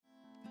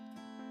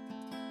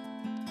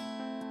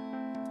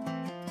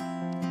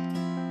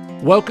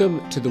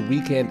Welcome to the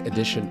weekend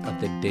edition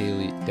of the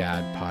Daily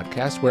Dad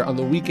podcast, where on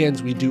the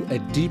weekends we do a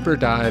deeper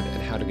dive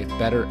in how to get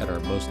better at our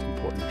most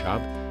important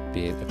job,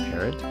 being a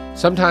parent.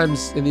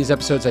 Sometimes in these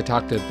episodes I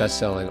talk to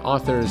best-selling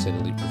authors and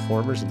elite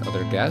performers and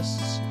other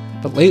guests.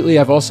 But lately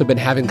I've also been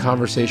having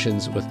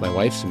conversations with my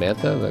wife,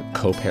 Samantha, the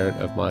co-parent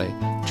of my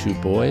two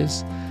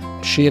boys.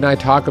 She and I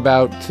talk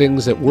about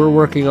things that we're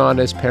working on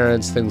as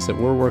parents, things that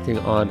we're working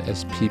on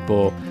as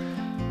people,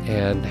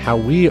 and how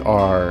we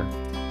are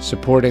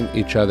supporting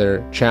each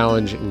other,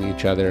 challenging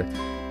each other,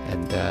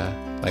 and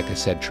like I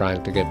said,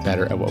 trying to get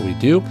better at what we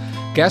do.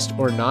 Guest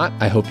or not,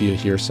 I hope you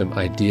hear some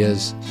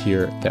ideas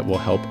here that will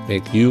help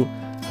make you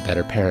a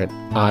better parent.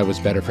 I was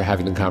better for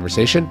having the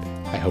conversation.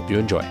 I hope you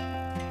enjoy.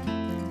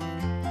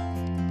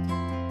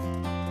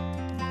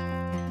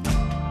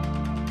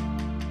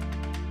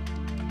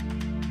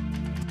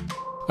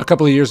 A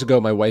couple of years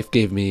ago, my wife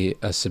gave me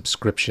a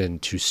subscription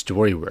to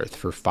Storyworth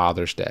for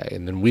Father's Day,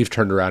 and then we've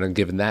turned around and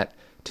given that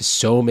to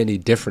so many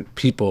different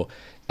people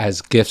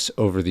as gifts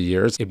over the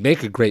years. It'd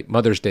make a great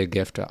Mother's Day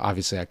gift.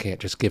 Obviously, I can't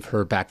just give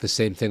her back the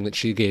same thing that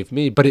she gave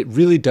me, but it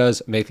really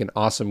does make an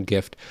awesome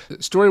gift.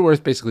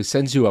 Storyworth basically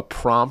sends you a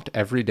prompt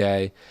every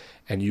day,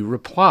 and you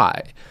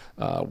reply.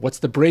 What's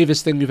the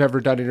bravest thing you've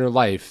ever done in your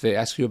life? They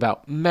ask you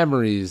about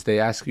memories. They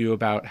ask you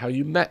about how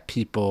you met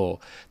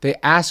people. They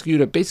ask you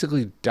to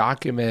basically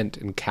document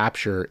and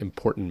capture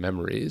important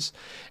memories.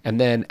 And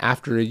then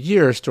after a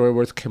year,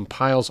 Storyworth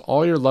compiles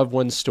all your loved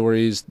ones'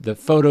 stories, the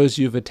photos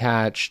you've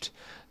attached,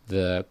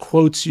 the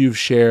quotes you've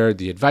shared,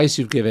 the advice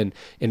you've given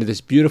into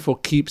this beautiful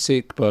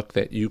keepsake book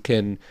that you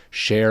can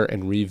share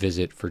and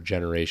revisit for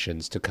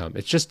generations to come.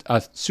 It's just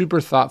a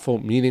super thoughtful,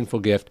 meaningful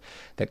gift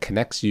that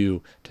connects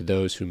you to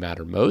those who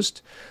matter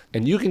most.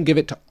 And you can give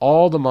it to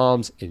all the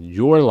moms in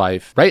your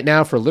life. Right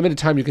now, for a limited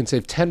time, you can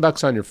save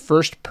 $10 on your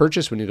first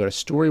purchase when you go to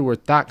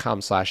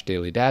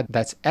storyworth.com/dailydad.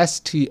 That's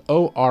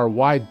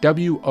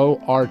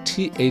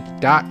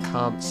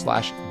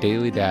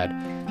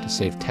STORYWORTH.com/dailydad. to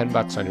save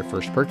 $10 on your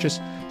first purchase.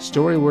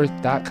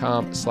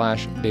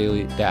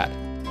 Storyworth.com/dailydad.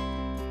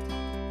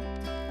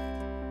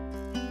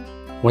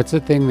 What's the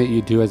thing that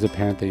you do as a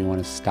parent that you want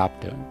to stop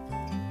doing?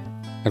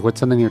 Like, what's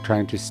something you're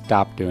trying to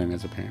stop doing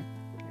as a parent?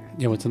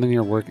 Yeah, what's something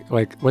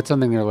what's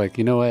something you're like,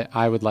 you know what,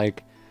 I would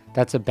like,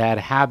 that's a bad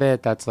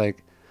habit. That's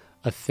like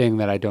a thing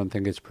that I don't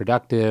think is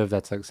productive.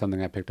 That's like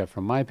something I picked up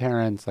from my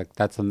parents. Like,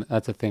 that's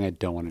a thing I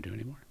don't want to do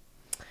anymore.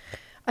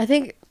 I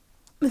think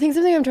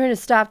something I'm trying to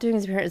stop doing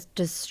as a parent is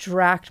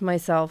distract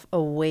myself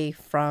away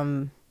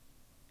from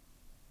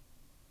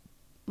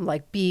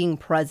like being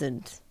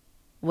present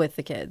with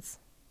the kids,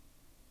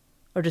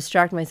 or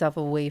distract myself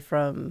away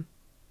from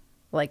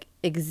like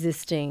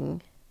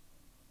existing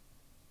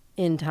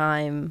in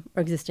time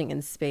or existing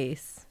in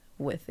space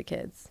with the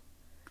kids.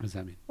 What does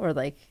that mean? Or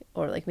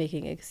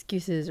making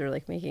excuses, or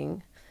like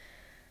making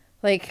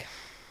like,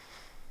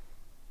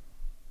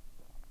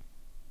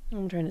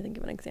 I'm trying to think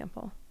of an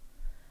example.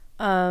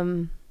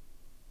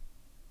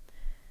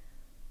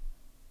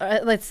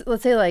 Let's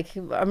say like,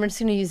 I'm just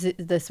going to use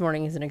this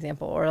morning as an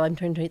example, or I'm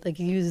trying to like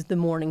use the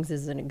mornings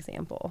as an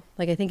example.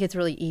 Like, I think it's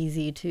really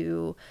easy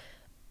to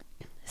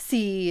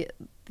see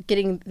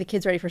getting the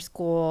kids ready for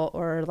school,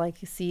 or like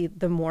see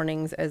the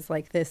mornings as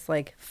like this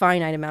like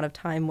finite amount of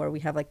time where we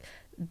have like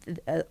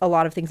a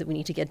lot of things that we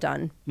need to get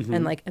done. Mm-hmm.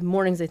 And like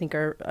mornings I think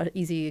are an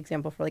easy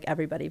example for like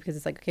everybody, because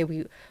it's like, okay,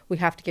 we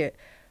have to get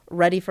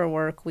ready for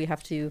work, we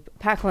have to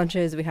pack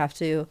lunches, we have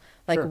to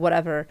like sure.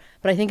 Whatever.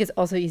 But I think it's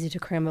also easy to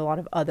cram a lot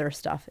of other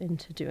stuff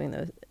into doing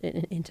those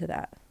into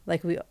that.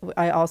 Like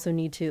I also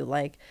need to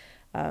like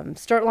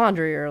start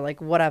laundry or like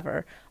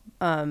whatever.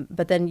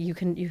 But then you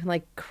can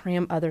like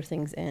cram other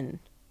things in.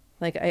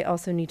 Like, I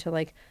also need to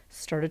like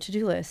start a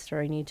to-do list, or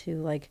I need to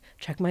like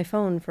check my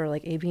phone for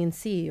like A, B, and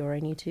C, or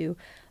I need to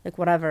like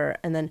whatever.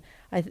 And then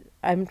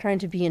I'm trying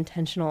to be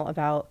intentional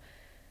about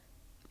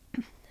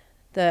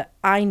the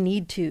I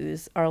need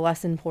to's are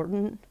less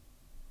important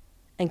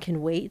and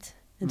can wait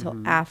until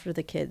mm-hmm. after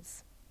the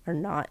kids are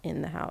not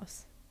in the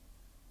house.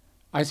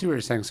 I see what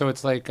you're saying. So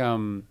it's like,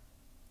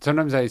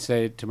 sometimes I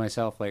say to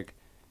myself, like,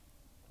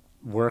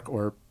 work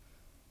or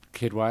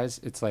kid-wise,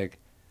 it's like,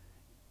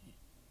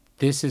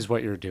 this is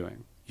what you're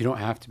doing. You don't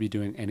have to be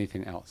doing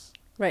anything else.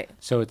 Right.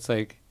 So it's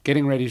like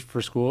getting ready for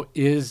school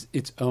is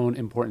its own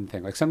important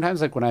thing. Like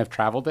sometimes like when I have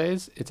travel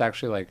days, it's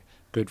actually like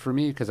good for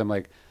me, because I'm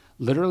like,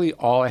 literally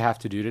all I have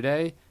to do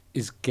today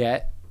is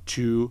get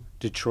to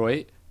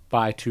Detroit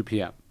by 2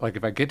 p.m. Like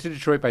if I get to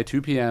Detroit by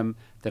 2 p.m.,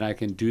 then I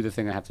can do the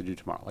thing I have to do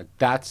tomorrow. Like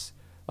that's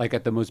like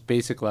at the most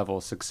basic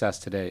level, success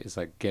today is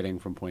like getting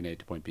from point A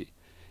to point B.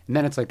 And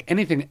then it's like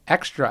anything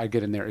extra I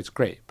get in there is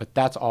great, but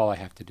that's all I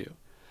have to do.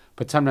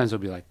 But sometimes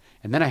it'll be like,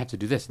 and then I have to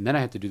do this, and then I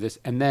have to do this.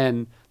 And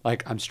then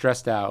like I'm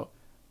stressed out,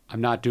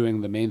 I'm not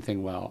doing the main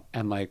thing well.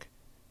 And like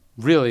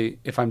really,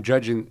 if I'm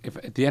judging, if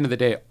at the end of the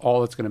day,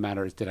 all that's going to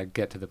matter is, did I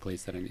get to the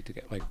place that I need to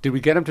get? Like, did we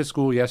get him to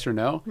school? Yes or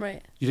no?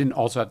 Right. You didn't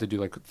also have to do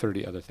like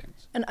 30 other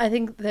things. And I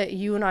think that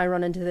you and I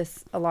run into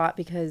this a lot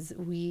because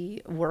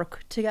we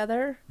work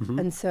together.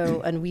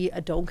 And we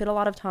don't get a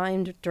lot of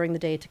time during the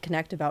day to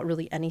connect about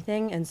really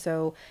anything. And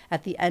so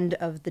at the end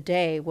of the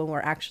day, when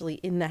we're actually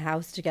in the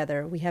house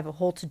together, we have a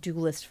whole to-do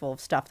list full of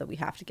stuff that we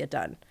have to get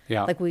done.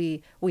 Yeah. Like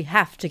we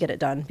have to get it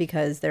done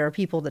because there are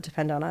people that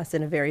depend on us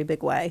in a very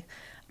big way.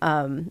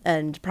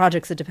 And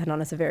projects that depend on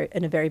us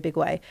in a very big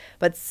way.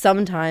 But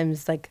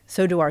sometimes, like,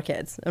 so do our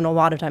kids, and a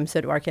lot of times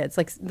so do our kids.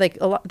 Like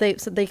a lot,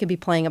 they could be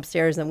playing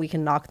upstairs and we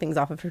can knock things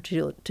off of our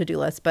to-do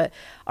list. But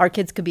our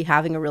kids could be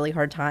having a really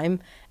hard time,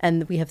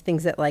 and we have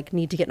things that like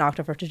need to get knocked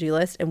off our to-do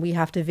list, and we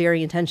have to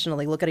very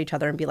intentionally look at each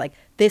other and be like,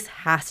 this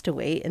has to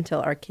wait until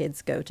our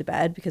kids go to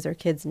bed because our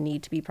kids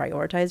need to be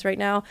prioritized right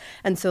now.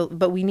 And so,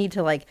 but we need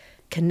to like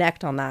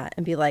connect on that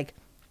and be like,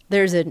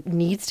 there's a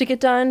needs to get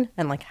done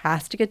and like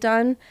has to get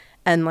done.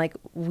 And like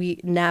we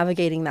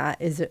navigating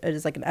that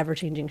is like an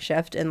ever-changing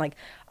shift. And like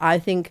I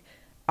think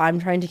I'm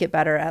trying to get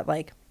better at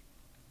like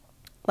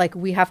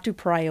we have to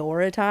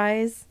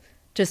prioritize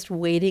just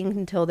waiting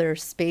until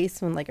there's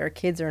space when like our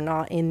kids are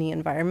not in the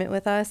environment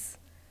with us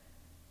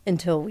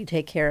until we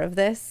take care of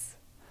this,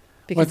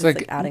 because it's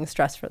like adding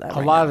stress for them.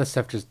 A lot of the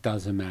stuff just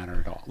doesn't matter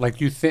at all. Like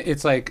you think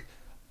it's like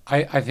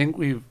I think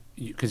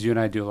because you and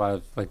I do a lot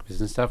of like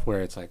business stuff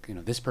where it's like, you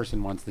know, this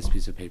person wants this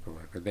piece of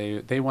paperwork, or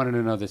they wanted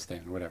to know this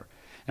thing or whatever.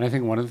 And I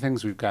think one of the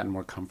things we've gotten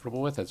more comfortable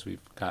with as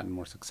we've gotten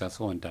more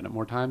successful and done it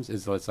more times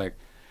is it's like,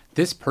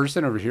 this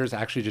person over here is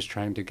actually just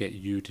trying to get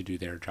you to do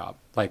their job.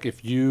 Like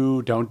if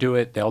you don't do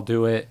it, they'll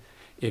do it.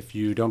 If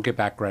you don't get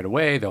back right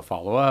away, they'll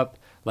follow up.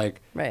 Like,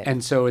 right.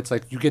 And so it's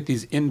like you get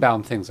these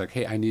inbound things like,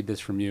 hey, I need this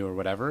from you or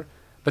whatever,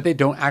 but they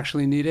don't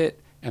actually need it.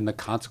 And the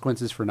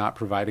consequences for not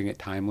providing it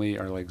timely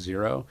are like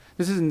zero.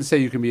 This isn't to say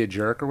you can be a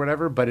jerk or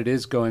whatever, but it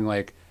is going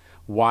like,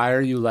 why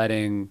are you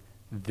letting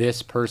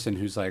this person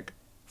who's like,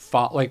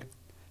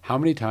 how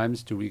many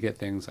times do we get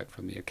things like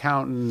from the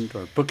accountant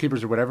or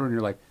bookkeepers or whatever, and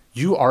you're like,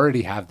 you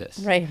already have this.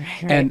 Right.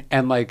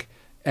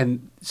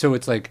 And so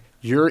it's like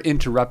you're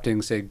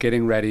interrupting, say,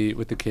 getting ready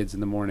with the kids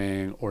in the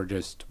morning, or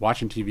just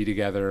watching TV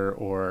together,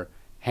 or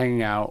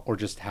hanging out, or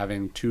just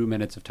having 2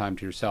 minutes of time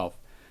to yourself.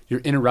 You're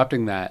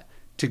interrupting that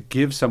to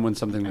give someone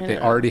something that they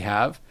already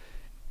have.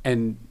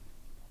 And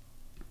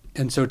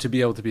so to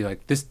be able to be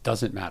like, this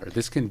doesn't matter.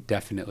 This can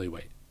definitely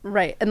wait.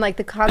 Right. And like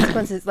the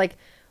consequences,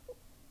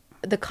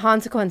 the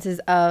consequences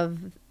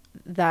of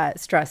that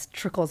stress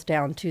trickles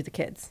down to the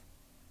kids.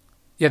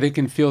 Yeah, they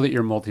can feel that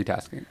you're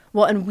multitasking.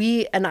 Well,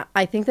 and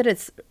I think that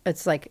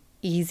it's like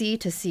easy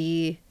to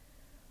see,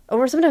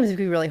 or sometimes it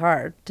can be really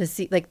hard to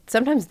see. Like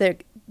sometimes they're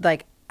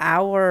like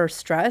our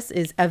stress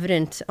is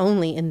evident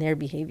only in their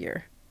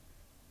behavior.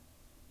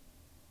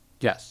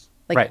 Yes,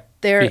 like right.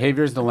 Their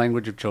behavior is the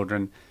language of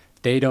children.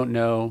 They don't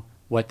know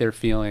what they're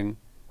feeling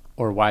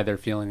or why they're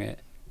feeling it,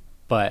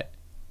 but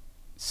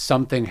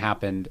something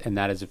happened and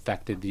that has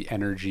affected the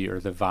energy or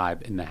the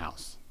vibe in the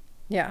house.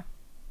 Yeah.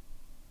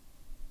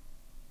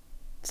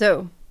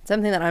 So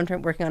something that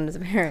I'm working on as a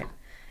parent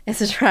is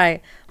to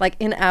try, like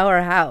in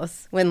our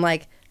house, when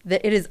like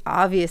it is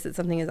obvious that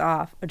something is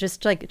off, or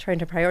just like trying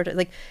to prioritize.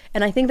 Like,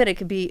 and I think that it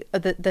could be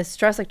the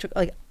stress,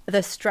 like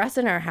the stress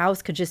in our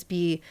house could just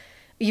be,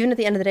 even at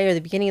the end of the day or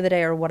the beginning of the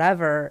day or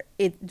whatever,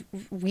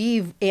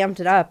 we've amped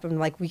it up,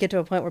 and like we get to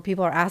a point where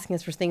people are asking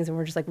us for things and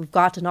we're just like, we've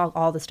got to knock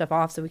all this stuff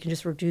off so we can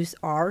just reduce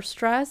our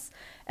stress.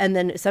 And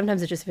then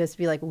sometimes it just has to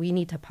be like, we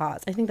need to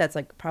pause. I think that's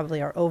like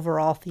probably our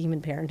overall theme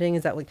in parenting,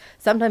 is that like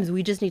sometimes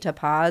we just need to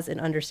pause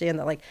and understand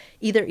that like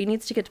either it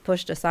needs to get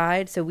pushed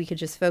aside so we could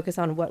just focus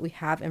on what we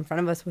have in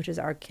front of us, which is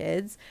our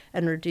kids,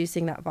 and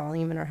reducing that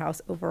volume in our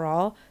house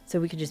overall so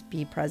we could just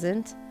be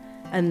present,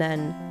 and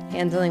then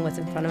handling what's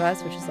in front of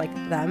us, which is like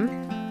them,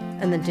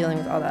 and then dealing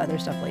with all the other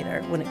stuff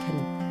later when it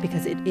can,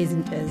 because it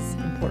isn't as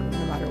important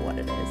no matter what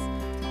it is.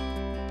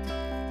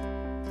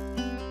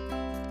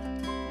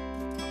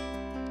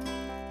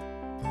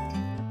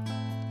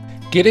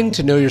 Getting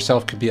to know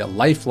yourself can be a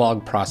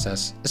lifelong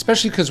process,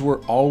 especially because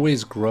we're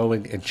always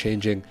growing and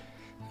changing.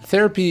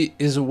 Therapy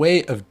is a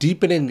way of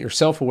deepening your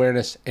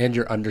self-awareness and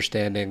your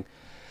understanding.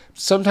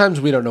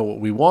 Sometimes we don't know what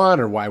we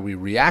want or why we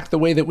react the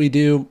way that we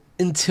do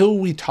until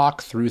we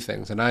talk through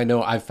things. And I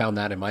know I've found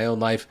that in my own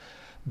life.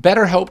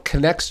 BetterHelp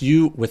connects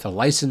you with a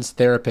licensed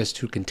therapist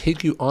who can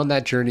take you on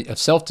that journey of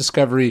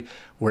self-discovery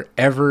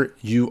wherever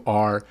you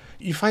are.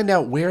 You find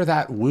out where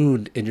that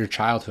wound in your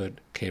childhood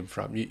came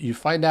from. You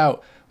find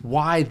out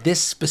why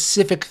this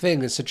specific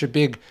thing is such a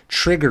big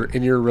trigger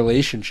in your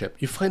relationship.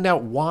 You find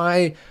out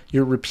why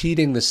you're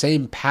repeating the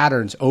same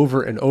patterns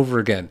over and over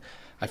again.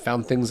 I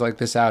found things like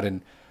this out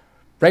in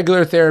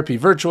regular therapy,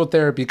 virtual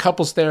therapy,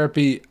 couples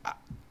therapy.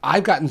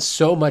 I've gotten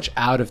so much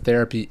out of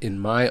therapy in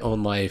my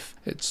own life.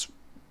 It's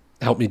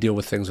help me deal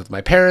with things with my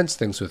parents,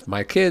 things with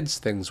my kids,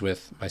 things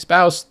with my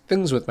spouse,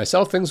 things with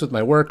myself, things with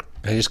my work.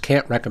 I just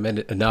can't recommend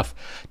it enough.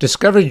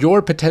 Discover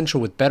your potential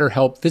with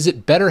BetterHelp.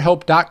 Visit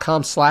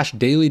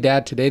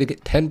betterhelp.com/dailydad today to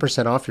get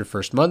 10% off your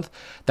first month.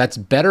 That's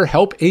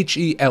BetterHelp,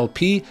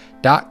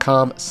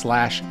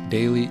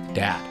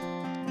 HELP.com/dailydad.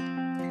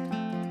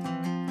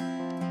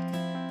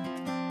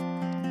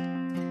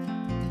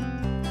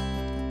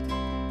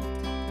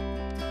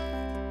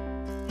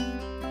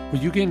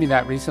 Well, you gave me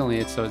that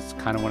recently. So it's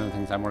kind of one of the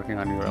things I'm working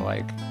on. You were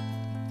like,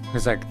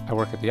 because like I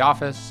work at the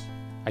office.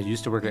 I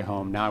used to work at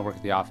home. Now I work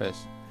at the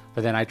office.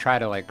 But then I try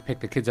to like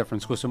pick the kids up from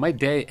school. So my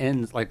day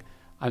ends like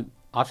I'm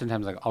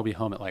oftentimes like I'll be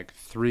home at like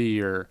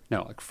 3 or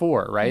no, like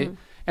 4, right? Mm-hmm.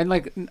 And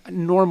like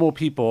normal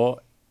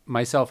people,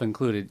 myself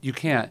included, you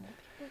can't,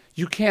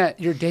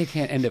 your day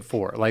can't end at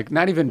 4. Like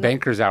not even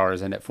banker's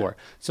hours end at 4.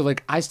 So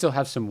like I still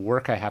have some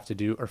work I have to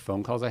do or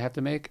phone calls I have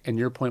to make. And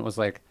your point was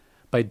like,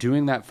 by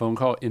doing that phone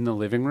call in the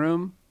living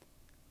room,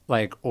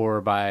 like,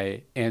 or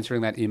by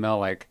answering that email,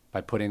 like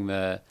by putting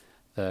the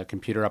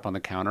computer up on the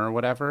counter or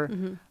whatever,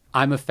 mm-hmm.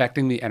 I'm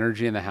affecting the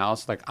energy in the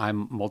house. Like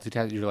I'm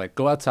multitasking. You're like,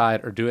 go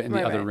outside or do it in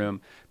the other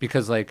room,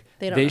 because like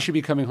they should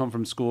be coming home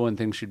from school and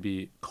things should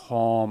be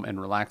calm and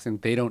relaxing.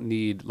 They don't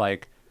need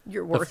like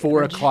the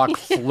 4 o'clock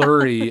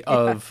flurry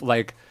of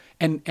like,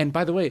 and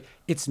by the way,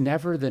 it's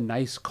never the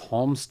nice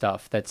calm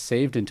stuff that's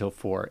saved until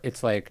 4.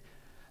 It's like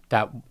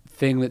that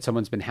thing that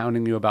someone's been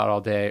hounding you about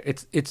all day.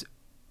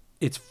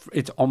 It's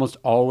almost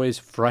always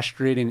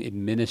frustrating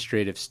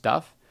administrative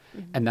stuff,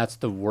 mm-hmm. and that's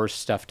the worst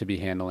stuff to be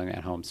handling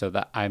at home. So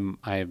that I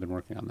have been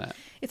working on that.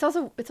 It's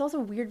also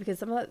weird because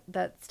some of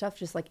that stuff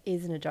just like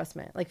is an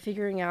adjustment, like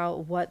figuring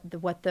out what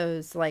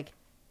those like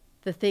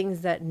the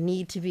things that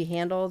need to be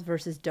handled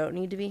versus don't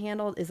need to be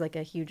handled is like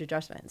a huge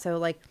adjustment. So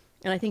like,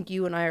 and I think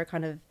you and I are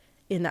kind of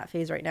in that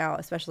phase right now,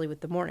 especially with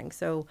the morning.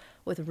 So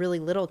with really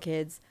little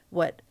kids,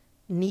 what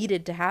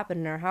needed to happen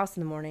in our house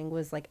in the morning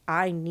was like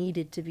I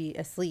needed to be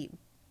asleep.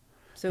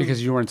 So,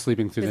 because you weren't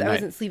sleeping through the night. Because I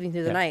wasn't sleeping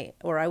through the night,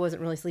 or I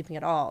wasn't really sleeping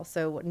at all.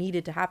 So what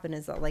needed to happen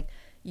is that like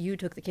you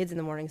took the kids in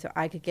the morning so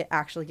I could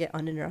actually get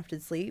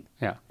uninterrupted sleep.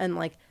 Yeah. And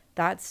like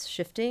that's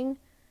shifting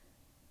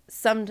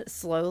some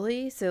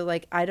slowly. So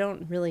like I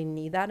don't really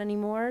need that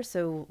anymore.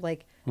 So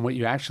like and what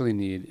you actually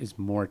need is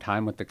more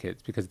time with the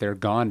kids because they're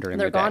gone during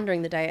the day. They're gone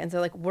during the day. And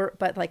so like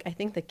but like I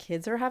think the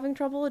kids are having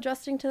trouble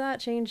adjusting to that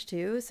change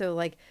too. So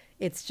like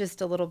it's just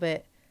a little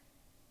bit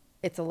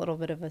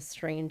of a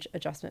strange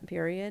adjustment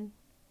period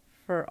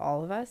for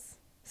all of us.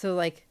 So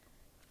like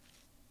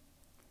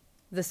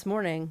this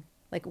morning,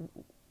 like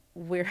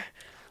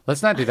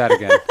let's not do that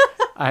again.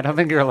 I don't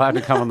think you're allowed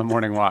to come on the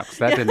morning walks.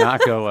 That did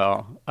not go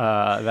well.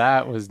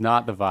 That was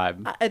not the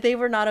vibe. They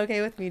were not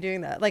okay with me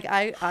doing that. Like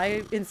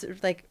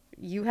like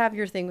you have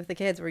your thing with the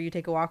kids where you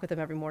take a walk with them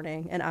every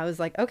morning. And I was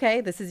like,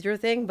 okay, this is your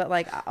thing, but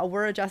like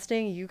we're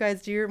adjusting. You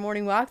guys do your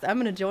morning walks. I'm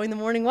going to join the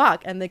morning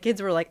walk. And the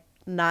kids were like,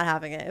 not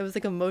having it. It was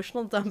like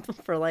emotional dump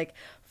for like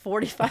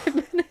 45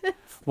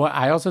 minutes. Well,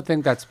 I also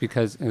think that's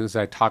because as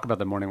I talk about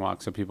the morning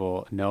walk so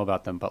people know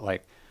about them, but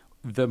like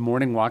the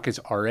morning walk is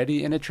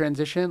already in a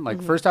transition. Like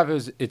mm-hmm. first off,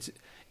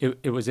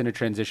 it was in a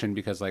transition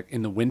because like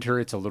in the winter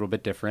it's a little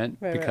bit different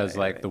because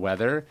the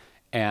weather,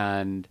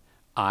 and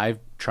I'm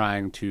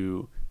trying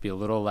to be a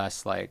little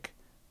less like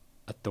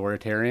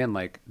authoritarian.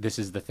 Like this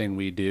is the thing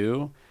we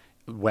do,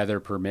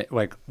 weather permit,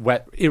 like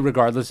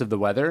irregardless of the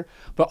weather.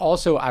 But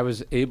also I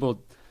was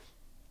able.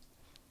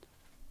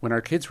 When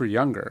our kids were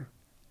younger,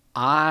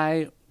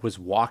 I was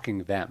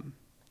walking them,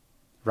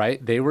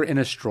 right? They were in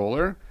a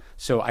stroller,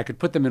 so I could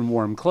put them in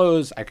warm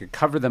clothes. I could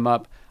cover them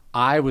up.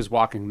 I was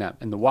walking them,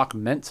 and the walk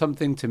meant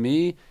something to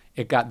me.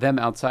 It got them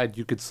outside.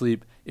 You could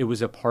sleep. It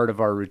was a part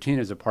of our routine. It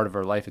was a part of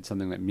our life. It's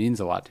something that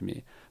means a lot to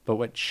me. But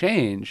what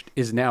changed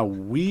is now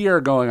we are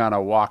going on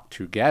a walk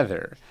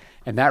together,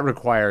 and that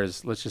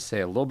requires, let's just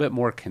say, a little bit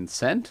more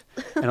consent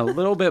and a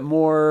little bit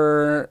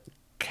more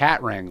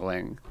cat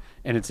wrangling.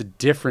 And it's a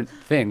different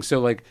thing.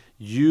 So like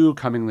you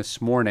coming this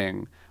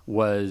morning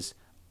was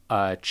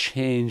a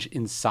change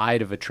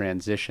inside of a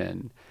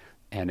transition.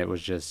 And it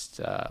was just,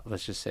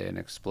 let's just say, an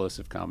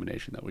explosive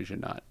combination that we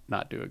should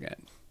not do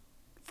again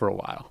for a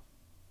while.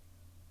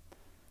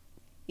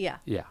 Yeah.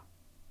 Yeah.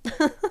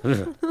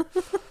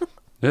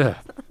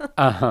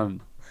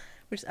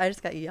 Which I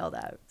just got yelled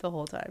at the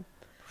whole time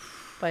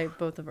by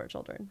both of our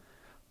children.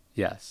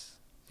 Yes.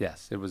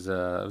 It was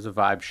a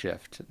vibe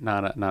shift,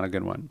 not a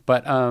good one.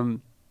 But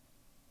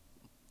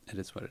it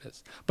is what it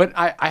is. But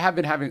I have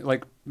been having,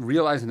 like,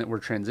 realizing that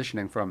we're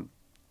transitioning from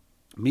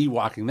me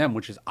walking them,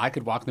 which is I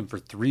could walk them for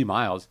 3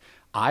 miles.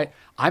 I'm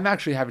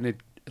actually having to,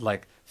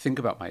 like, think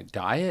about my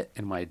diet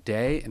and my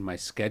day and my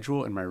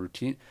schedule and my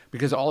routine,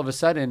 because all of a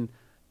sudden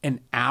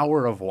an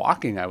hour of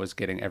walking I was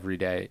getting every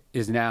day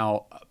is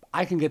now,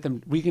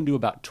 we can do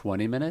about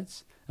 20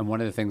 minutes. And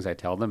one of the things I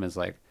tell them is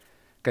like,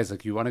 guys,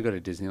 like, you want to go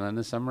to Disneyland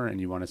this summer and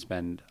you want to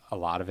spend a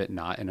lot of it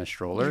not in a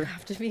stroller. You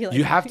have to be like,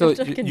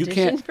 you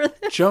can't,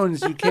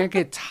 Jones, you can't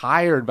get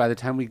tired by the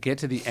time we get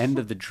to the end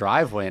of the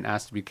driveway and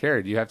ask to be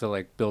carried. You have to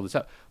like build this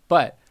up.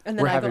 But And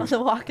then I go on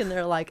the walk and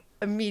they're like,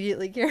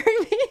 immediately carry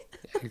me.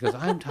 He goes,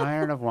 I'm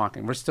tired of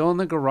walking. We're still in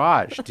the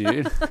garage,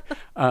 dude.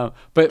 But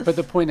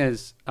the point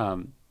is,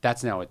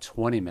 that's now a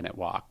 20-minute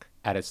walk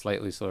at a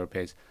slightly slower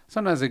pace.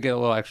 Sometimes I get a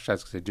little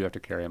exercise because I do have to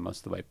carry him most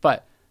of the way.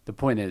 But the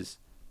point is,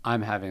 I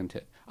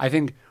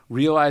think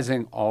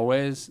realizing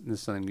always, and this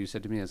is something you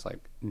said to me, is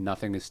like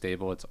nothing is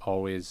stable. It's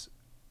always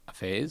a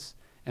phase.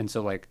 And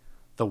so like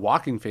the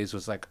walking phase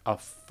was like a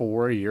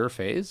 4-year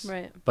phase,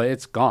 Right. but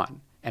it's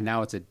gone. And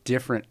now it's a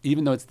different,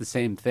 even though it's the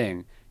same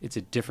thing, it's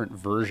a different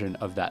version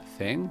of that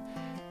thing.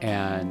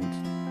 And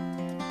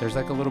there's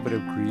like a little bit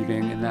of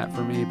grieving in that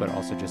for me, but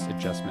also just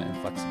adjustment and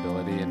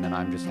flexibility. And then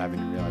I'm just having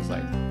to realize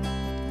like,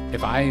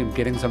 if I am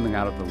getting something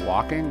out of the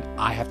walking,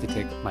 I have to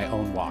take my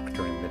own walk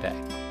during the day.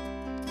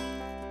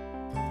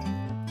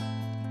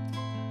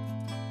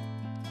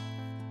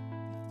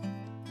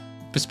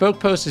 Bespoke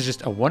Post is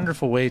just a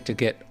wonderful way to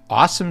get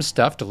awesome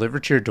stuff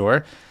delivered to your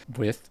door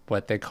with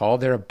what they call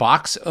their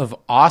box of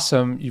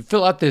awesome. You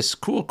fill out this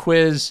cool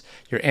quiz.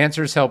 Your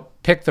answers help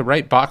pick the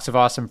right box of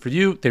awesome for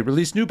you. They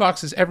release new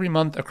boxes every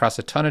month across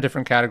a ton of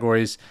different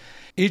categories.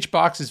 Each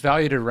box is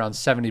valued at around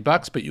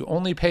 $70, but you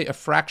only pay a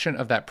fraction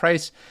of that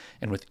price.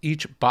 And with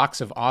each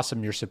box of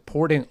awesome, you're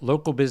supporting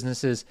local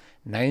businesses.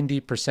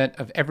 90%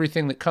 of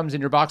everything that comes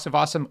in your box of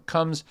awesome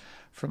comes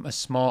from a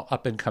small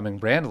up-and-coming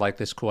brand like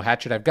this cool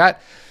hatchet I've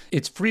got.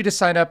 It's free to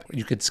sign up.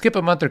 You could skip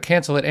a month or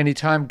cancel at any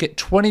time. Get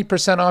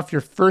 20% off your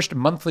first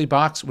monthly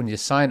box when you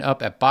sign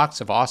up at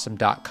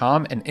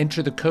boxofawesome.com and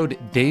enter the code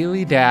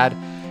DailyDad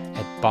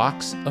at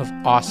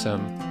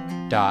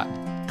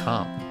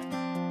boxofawesome.com.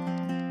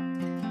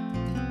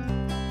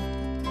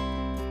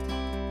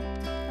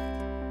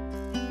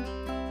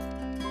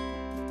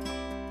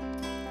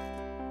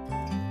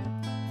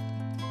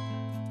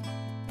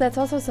 That's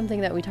also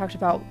something that we talked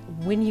about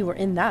when you were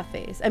in that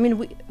phase. I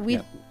mean,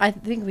 I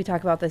think we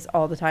talk about this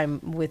all the time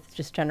with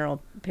just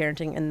general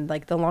parenting, and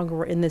like the longer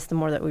we're in this, the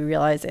more that we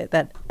realize it,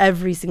 that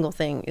every single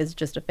thing is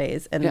just a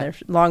phase, and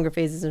there's longer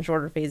phases and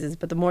shorter phases.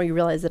 But the more you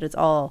realize that it's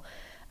all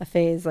a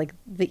phase, like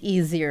the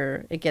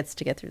easier it gets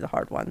to get through the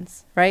hard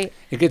ones, right?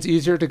 It gets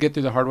easier to get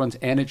through the hard ones,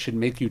 and it should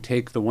make you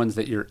take the ones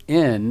that you're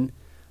in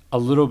a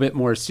little bit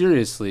more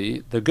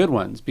seriously, the good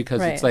ones,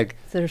 because it's like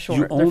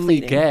you only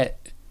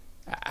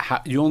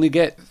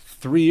get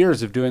 3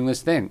 years of doing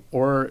this thing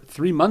or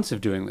 3 months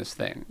of doing this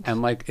thing,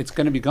 and like it's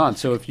going to be gone.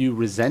 So if you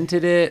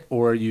resented it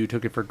or you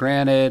took it for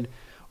granted,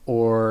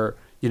 or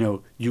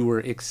you were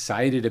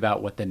excited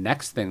about what the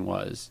next thing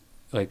was,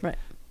 like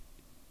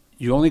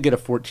you only get a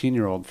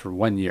 14-year-old for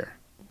 1 year,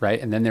 right?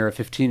 And then they're a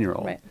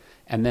 15-year-old, right.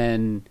 And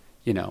then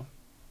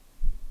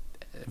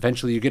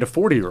eventually you get a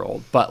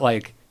 40-year-old, but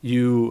like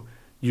you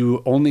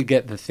only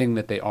get the thing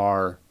that they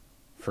are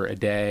for a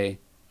day,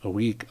 a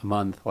week, a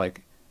month.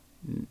 Like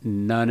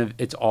none of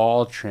it's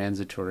all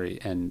transitory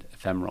and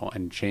ephemeral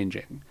and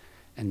changing.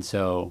 And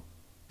so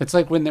it's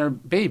like when they're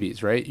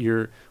babies, right?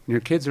 When your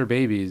kids are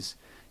babies,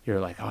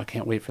 you're like, oh, I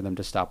can't wait for them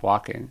to stop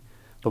walking.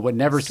 But what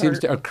never seems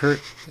to occur,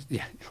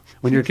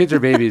 when your kids are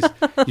babies,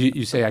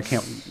 you say, I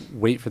can't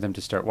wait for them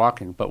to start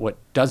walking. But what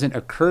doesn't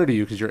occur to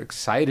you, because you're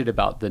excited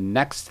about the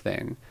next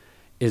thing,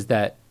 is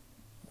that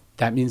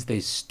means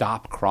they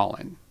stop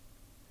crawling.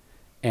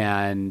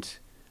 And,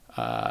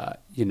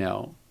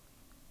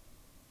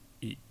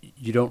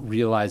 you don't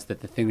realize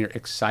that the thing you're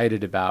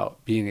excited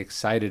about, being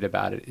excited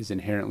about it, is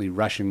inherently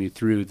rushing you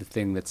through the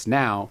thing that's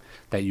now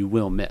that you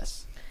will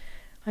miss.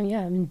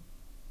 Yeah, I mean,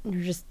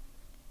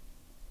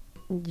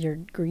 you're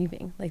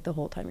grieving like the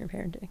whole time you're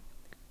parenting.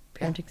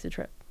 Parenting's a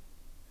trip.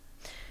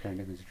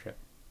 Parenting is a trip.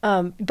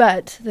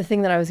 But the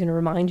thing that I was going to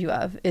remind you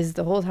of is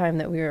the whole time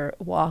that we were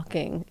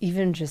walking,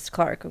 even just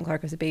Clark, when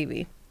Clark was a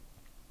baby,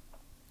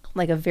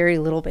 like a very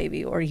little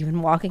baby, or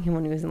even walking him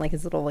when he was in like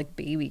his little like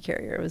baby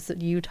carrier. It was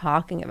you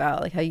talking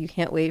about like how you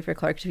can't wait for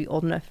Clark to be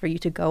old enough for you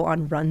to go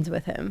on runs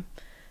with him.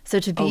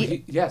 So to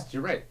be, yes,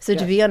 you're right. So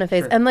to be on a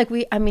phase, and like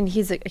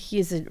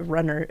he's a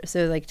runner.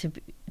 So like to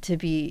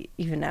be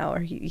even now, or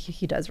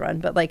he does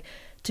run, but like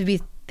to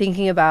be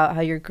thinking about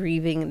how you're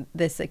grieving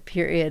this like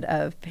period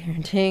of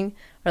parenting,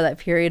 or that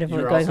period of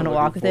going on a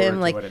walk with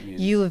him. Like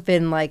you have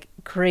been like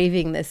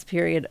craving this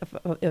period of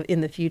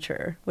in the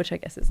future, which I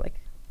guess is like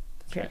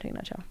parenting in a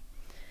nutshell.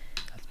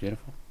 That's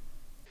beautiful.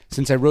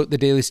 Since I wrote The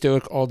Daily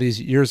Stoic all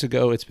these years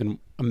ago, it's been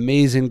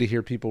amazing to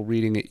hear people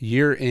reading it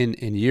year in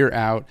and year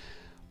out.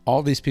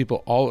 All these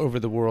people all over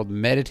the world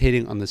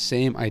meditating on the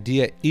same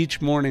idea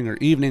each morning or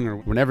evening or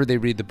whenever they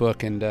read the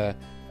book. And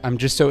I'm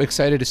just so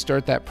excited to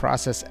start that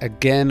process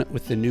again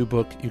with the new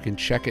book. You can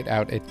check it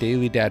out at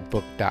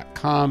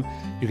dailydadbook.com.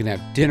 You can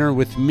have dinner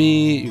with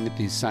me. You can get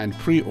these signed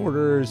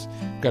pre-orders.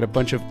 Got a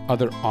bunch of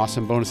other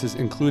awesome bonuses,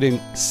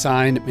 including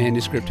signed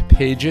manuscript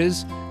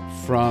pages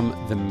from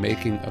the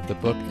making of the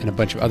book and a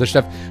bunch of other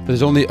stuff. But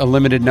there's only a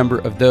limited number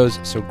of those,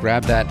 so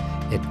grab that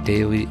at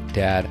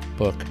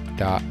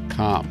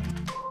dailydadbook.com.